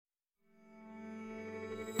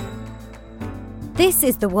This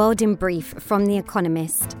is The World in Brief from The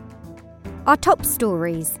Economist. Our top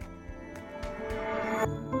stories.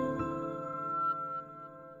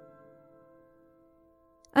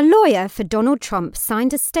 A lawyer for Donald Trump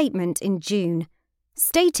signed a statement in June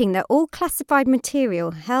stating that all classified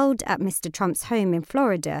material held at Mr. Trump's home in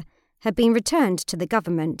Florida had been returned to the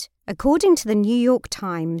government, according to the New York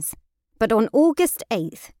Times. But on August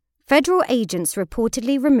 8th, federal agents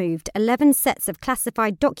reportedly removed 11 sets of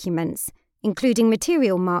classified documents, including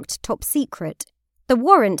material marked top secret. The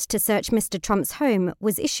warrant to search Mr. Trump's home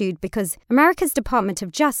was issued because America's Department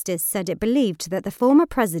of Justice said it believed that the former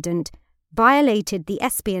president violated the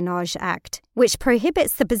Espionage Act, which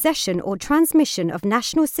prohibits the possession or transmission of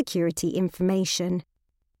national security information.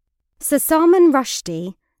 Sir Salman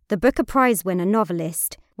Rushdie, the Booker Prize winner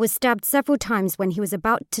novelist, was stabbed several times when he was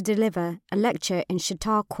about to deliver a lecture in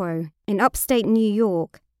Chautauqua, in upstate New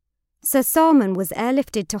York. Sir Salman was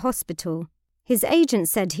airlifted to hospital. His agent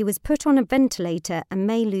said he was put on a ventilator and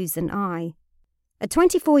may lose an eye. A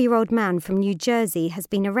 24-year-old man from New Jersey has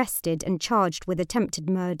been arrested and charged with attempted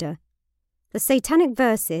murder. The Satanic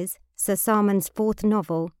Verses, Sir Salman's fourth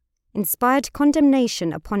novel, inspired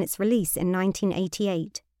condemnation upon its release in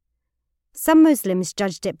 1988. Some Muslims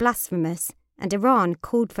judged it blasphemous, and Iran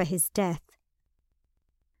called for his death.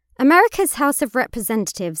 America's House of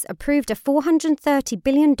Representatives approved a $430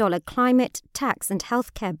 billion climate, tax and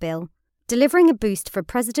healthcare bill, delivering a boost for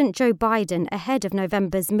President Joe Biden ahead of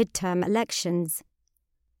November's midterm elections.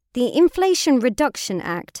 The Inflation Reduction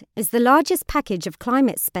Act is the largest package of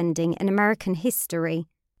climate spending in American history,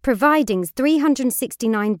 providing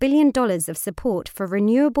 $369 billion of support for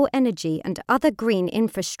renewable energy and other green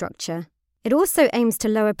infrastructure. It also aims to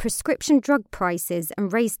lower prescription drug prices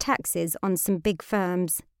and raise taxes on some big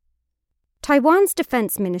firms. Taiwan's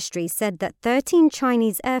defense ministry said that 13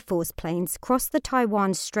 Chinese Air Force planes crossed the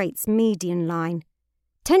Taiwan Straits median line.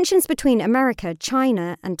 Tensions between America,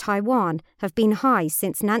 China, and Taiwan have been high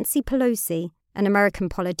since Nancy Pelosi, an American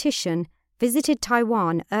politician, visited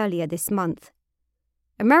Taiwan earlier this month.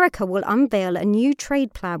 America will unveil a new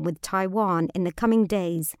trade plan with Taiwan in the coming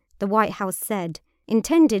days, the White House said,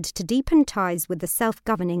 intended to deepen ties with the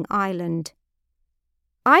self-governing island.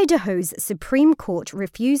 Idaho's Supreme Court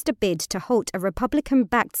refused a bid to halt a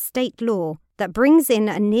Republican-backed state law that brings in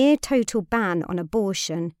a near-total ban on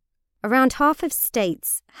abortion. Around half of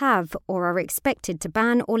states have or are expected to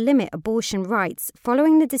ban or limit abortion rights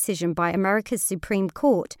following the decision by America's Supreme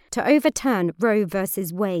Court to overturn Roe v.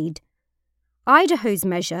 Wade. Idaho's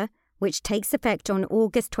measure, which takes effect on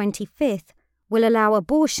August 25th, will allow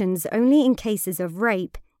abortions only in cases of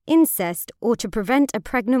rape, incest, or to prevent a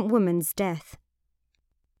pregnant woman's death.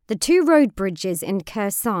 The two road bridges in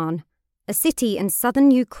Kherson, a city in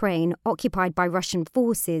southern Ukraine occupied by Russian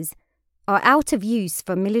forces, are out of use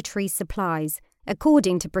for military supplies,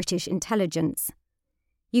 according to British intelligence.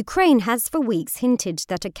 Ukraine has for weeks hinted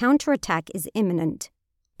that a counterattack is imminent,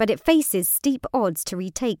 but it faces steep odds to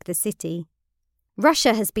retake the city.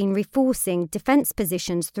 Russia has been reinforcing defense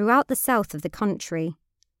positions throughout the south of the country.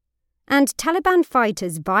 And Taliban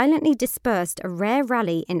fighters violently dispersed a rare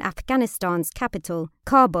rally in Afghanistan's capital,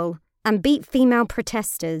 Kabul, and beat female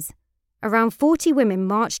protesters. Around 40 women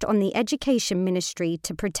marched on the education ministry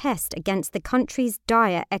to protest against the country's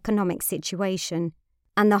dire economic situation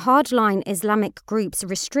and the hardline Islamic group's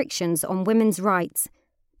restrictions on women's rights,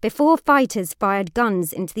 before fighters fired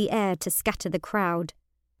guns into the air to scatter the crowd.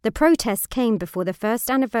 The protests came before the first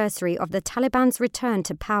anniversary of the Taliban's return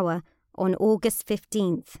to power on August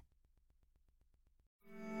 15th.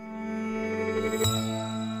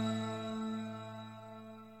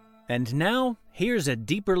 And now, here's a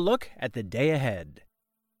deeper look at the day ahead.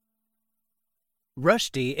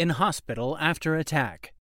 Rushdie in hospital after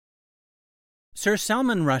attack. Sir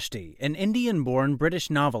Salman Rushdie, an Indian-born British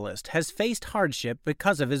novelist, has faced hardship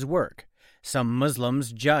because of his work. Some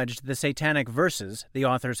Muslims judged The Satanic Verses, the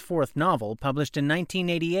author's fourth novel, published in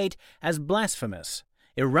 1988, as blasphemous.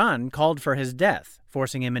 Iran called for his death,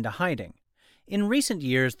 forcing him into hiding. In recent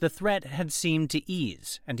years, the threat had seemed to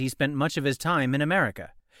ease, and he spent much of his time in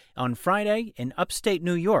America. On Friday, in upstate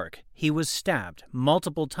New York, he was stabbed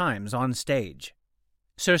multiple times on stage.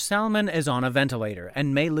 Sir Salman is on a ventilator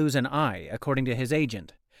and may lose an eye, according to his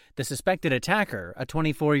agent. The suspected attacker, a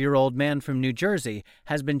 24-year-old man from New Jersey,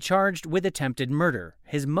 has been charged with attempted murder.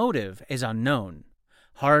 His motive is unknown.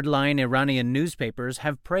 Hardline Iranian newspapers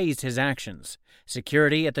have praised his actions.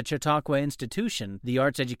 Security at the Chautauqua Institution, the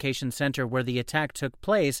arts education center where the attack took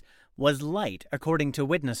place, was light, according to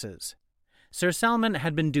witnesses. Sir Salman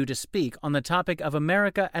had been due to speak on the topic of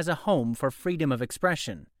America as a home for freedom of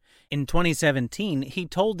expression. In 2017, he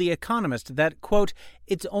told The Economist that, quote,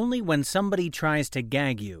 "It's only when somebody tries to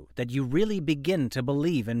gag you that you really begin to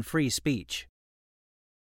believe in free speech."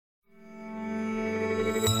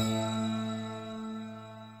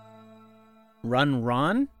 Run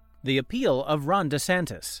Ron? The appeal of Ron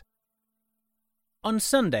DeSantis. On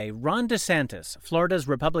Sunday, Ron DeSantis, Florida's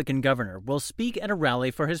Republican governor, will speak at a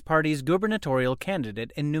rally for his party's gubernatorial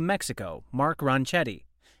candidate in New Mexico, Mark Ronchetti.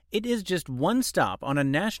 It is just one stop on a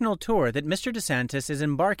national tour that Mr. DeSantis is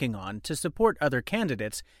embarking on to support other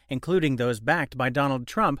candidates, including those backed by Donald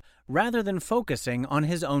Trump, rather than focusing on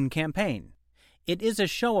his own campaign. It is a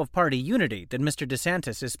show of party unity that Mr.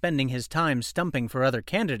 DeSantis is spending his time stumping for other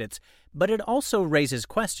candidates, but it also raises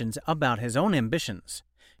questions about his own ambitions.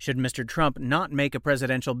 Should Mr. Trump not make a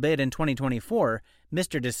presidential bid in 2024,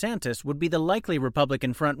 Mr. DeSantis would be the likely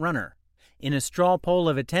Republican frontrunner. In a straw poll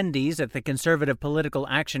of attendees at the Conservative Political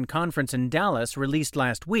Action Conference in Dallas released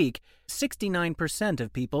last week, 69%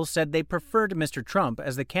 of people said they preferred Mr. Trump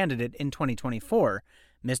as the candidate in 2024.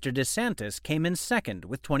 Mr. DeSantis came in second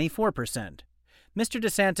with 24%. Mr.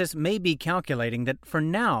 DeSantis may be calculating that for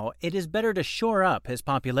now it is better to shore up his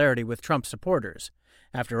popularity with Trump supporters.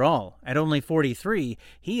 After all, at only 43,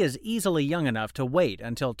 he is easily young enough to wait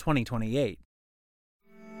until 2028.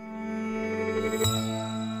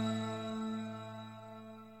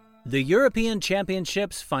 The European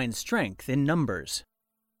Championships find strength in numbers.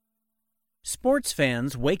 Sports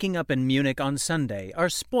fans waking up in Munich on Sunday are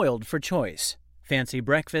spoiled for choice. Fancy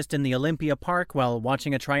breakfast in the Olympia Park while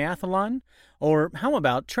watching a triathlon? Or how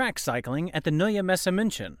about track cycling at the Neue Messe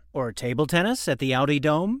München? Or table tennis at the Audi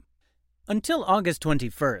Dome? Until August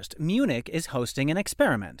 21st, Munich is hosting an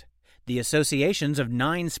experiment. The associations of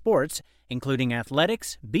 9 sports, including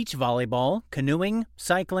athletics, beach volleyball, canoeing,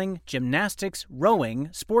 cycling, gymnastics, rowing,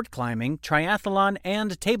 sport climbing, triathlon,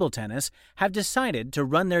 and table tennis, have decided to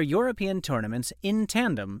run their European tournaments in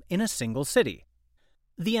tandem in a single city.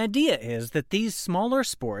 The idea is that these smaller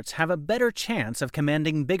sports have a better chance of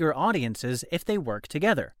commanding bigger audiences if they work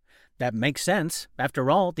together. That makes sense.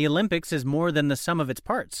 After all, the Olympics is more than the sum of its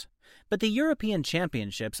parts. But the European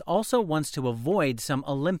Championships also wants to avoid some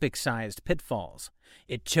Olympic-sized pitfalls.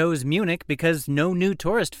 It chose Munich because no new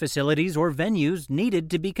tourist facilities or venues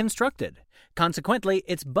needed to be constructed. Consequently,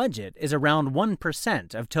 its budget is around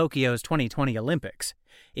 1% of Tokyo's 2020 Olympics.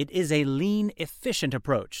 It is a lean, efficient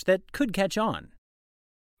approach that could catch on.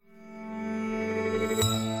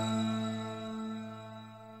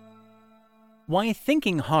 Why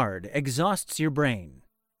thinking hard exhausts your brain.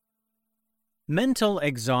 Mental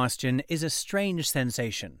exhaustion is a strange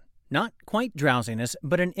sensation. Not quite drowsiness,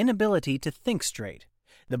 but an inability to think straight.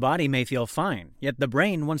 The body may feel fine, yet the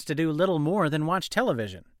brain wants to do little more than watch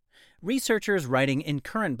television. Researchers writing in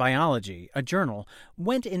Current Biology, a journal,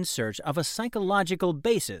 went in search of a psychological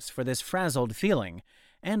basis for this frazzled feeling,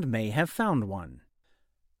 and may have found one.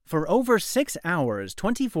 For over 6 hours,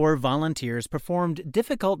 24 volunteers performed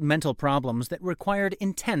difficult mental problems that required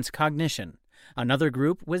intense cognition. Another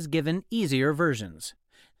group was given easier versions.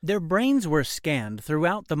 Their brains were scanned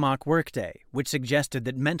throughout the mock workday, which suggested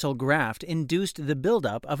that mental graft induced the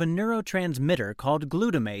buildup of a neurotransmitter called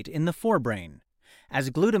glutamate in the forebrain. As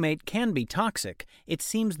glutamate can be toxic, it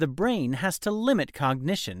seems the brain has to limit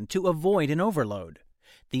cognition to avoid an overload.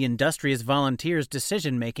 The industrious volunteers'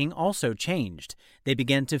 decision-making also changed. They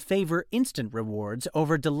began to favor instant rewards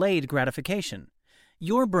over delayed gratification.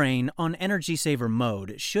 Your brain on energy saver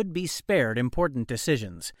mode should be spared important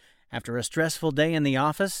decisions. After a stressful day in the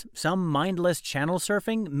office, some mindless channel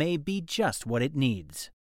surfing may be just what it needs.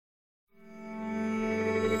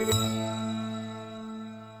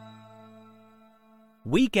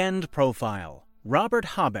 Weekend Profile: Robert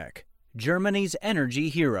Habeck, Germany's energy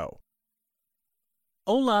hero.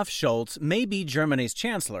 Olaf Scholz may be Germany's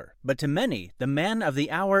chancellor, but to many, the man of the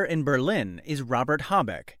hour in Berlin is Robert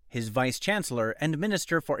Habeck, his vice-chancellor and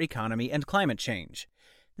minister for economy and climate change.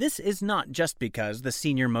 This is not just because the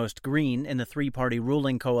senior-most green in the three-party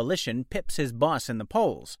ruling coalition pips his boss in the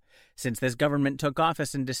polls. Since this government took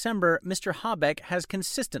office in December, Mr. Habeck has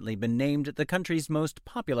consistently been named the country's most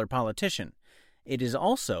popular politician. It is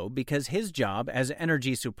also because his job as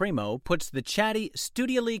Energy Supremo puts the chatty,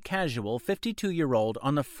 studially casual 52-year-old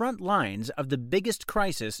on the front lines of the biggest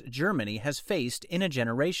crisis Germany has faced in a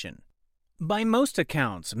generation. By most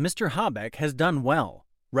accounts, Mr. Habeck has done well.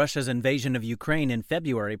 Russia's invasion of Ukraine in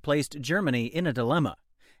February placed Germany in a dilemma.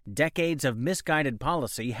 Decades of misguided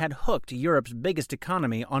policy had hooked Europe's biggest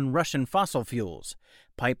economy on Russian fossil fuels.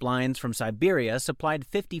 Pipelines from Siberia supplied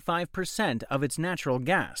 55% of its natural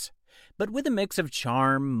gas. But with a mix of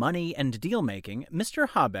charm, money, and deal-making, Mr.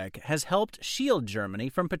 Habeck has helped shield Germany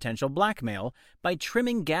from potential blackmail by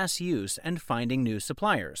trimming gas use and finding new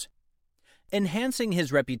suppliers. Enhancing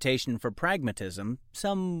his reputation for pragmatism,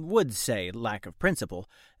 some would say lack of principle,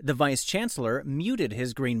 the Vice-Chancellor muted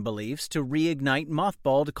his green beliefs to reignite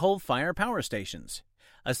mothballed coal-fired power stations.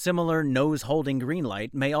 A similar nose-holding green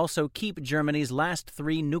light may also keep Germany's last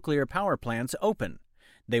 3 nuclear power plants open.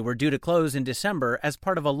 They were due to close in December as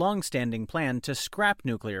part of a long-standing plan to scrap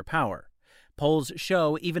nuclear power. Polls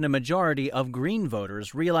show even a majority of Green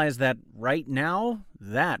voters realize that, right now,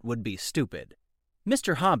 that would be stupid.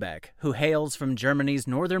 Mr. Habeck, who hails from Germany's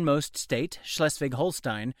northernmost state,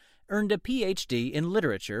 Schleswig-Holstein, earned a Ph.D. in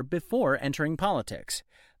literature before entering politics.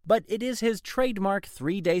 But it is his trademark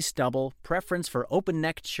 3-day stubble, preference for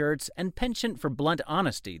open-necked shirts, and penchant for blunt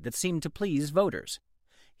honesty that seem to please voters.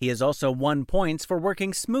 He has also won points for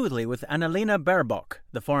working smoothly with Annalena Baerbock,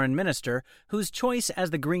 the foreign minister, whose choice as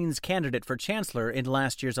the Greens' candidate for chancellor in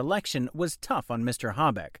last year's election was tough on Mr.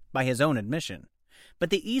 Habeck, by his own admission. But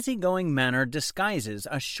the easygoing manner disguises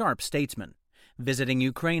a sharp statesman. Visiting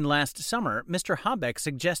Ukraine last summer, Mr. Habeck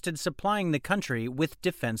suggested supplying the country with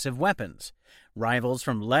defensive weapons. Rivals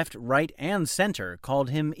from left, right, and center called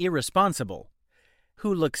him irresponsible.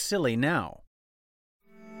 Who looks silly now?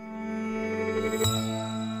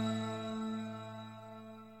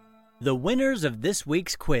 The winners of this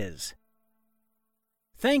week's quiz.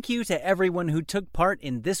 Thank you to everyone who took part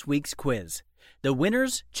in this week's quiz. The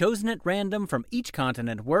winners, chosen at random from each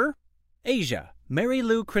continent, were Asia, Mary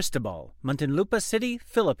Lou Cristobal, Muntinlupa City,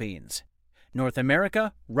 Philippines. North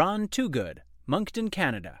America, Ron Toogood, Moncton,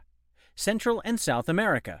 Canada. Central and South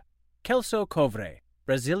America, Kelso Kovre,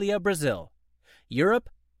 Brasilia, Brazil. Europe,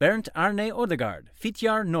 Bernd Arne Odegaard,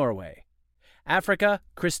 Fitjar, Norway. Africa,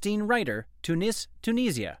 Christine Reiter, Tunis,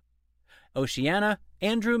 Tunisia. Oceania,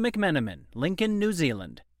 Andrew McMenamin, Lincoln, New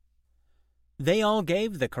Zealand. They all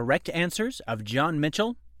gave the correct answers of John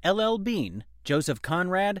Mitchell, L.L. Bean, Joseph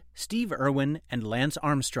Conrad, Steve Irwin, and Lance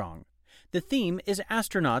Armstrong. The theme is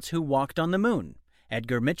astronauts who walked on the moon: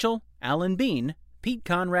 Edgar Mitchell, Alan Bean, Pete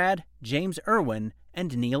Conrad, James Irwin,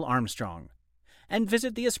 and Neil Armstrong. And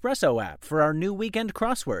visit the Espresso app for our new weekend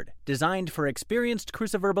crossword, designed for experienced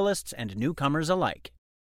cruciverbalists and newcomers alike.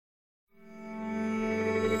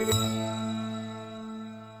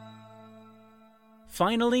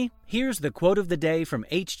 Finally, here's the quote of the day from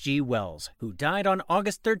H.G. Wells, who died on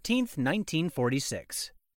August 13,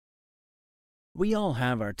 1946. We all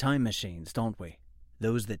have our time machines, don't we?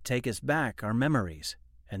 Those that take us back are memories,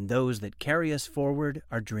 and those that carry us forward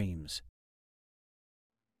are dreams.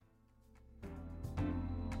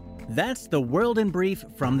 That's The World in Brief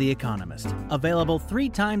from The Economist, available 3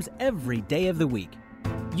 times every day of the week.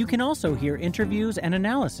 You can also hear interviews and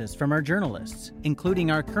analysis from our journalists, including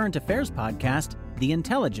our current affairs podcast, The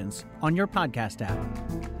Intelligence, on your podcast app.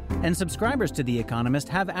 And subscribers to The Economist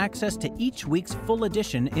have access to each week's full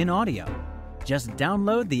edition in audio. Just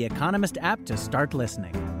download The Economist app to start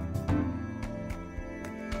listening.